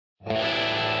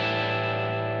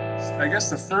I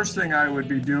guess the first thing I would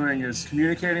be doing is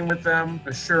communicating with them,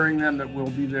 assuring them that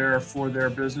we'll be there for their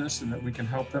business and that we can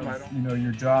help them.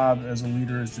 Your job as a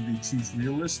leader is to be chief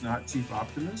realist, not chief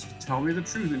optimist. Tell me the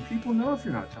truth, and people know if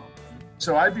you're not telling them.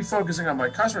 So I'd be focusing on my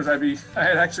customers.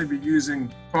 I'd actually be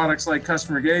using products like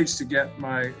Customer Gauge to get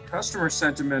my customer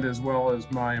sentiment as well as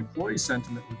my employee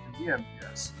sentiment with the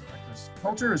eNPS.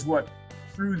 Culture is what,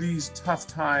 through these tough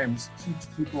times, keeps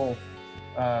people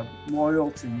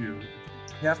loyal to you.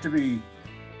 You have to be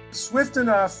swift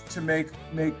enough to make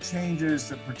changes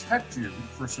that protect you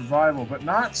for survival, but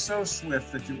not so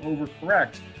swift that you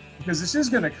overcorrect, because this is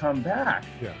going to come back.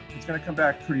 Yeah, it's going to come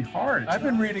back pretty hard. I've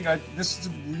been reading, this is a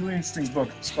really interesting book.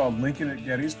 It's called Lincoln at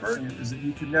Gettysburg. Is that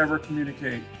you can never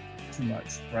communicate too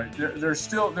much, right? There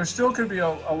still could be a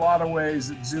lot of ways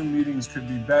that Zoom meetings could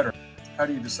be better. How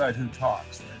do you decide who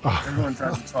talks? Right? Everyone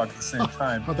tries to talk at the same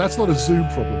time. That's not a Zoom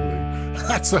problem, Lee.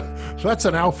 That's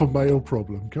an alpha male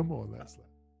problem. Come on, that's.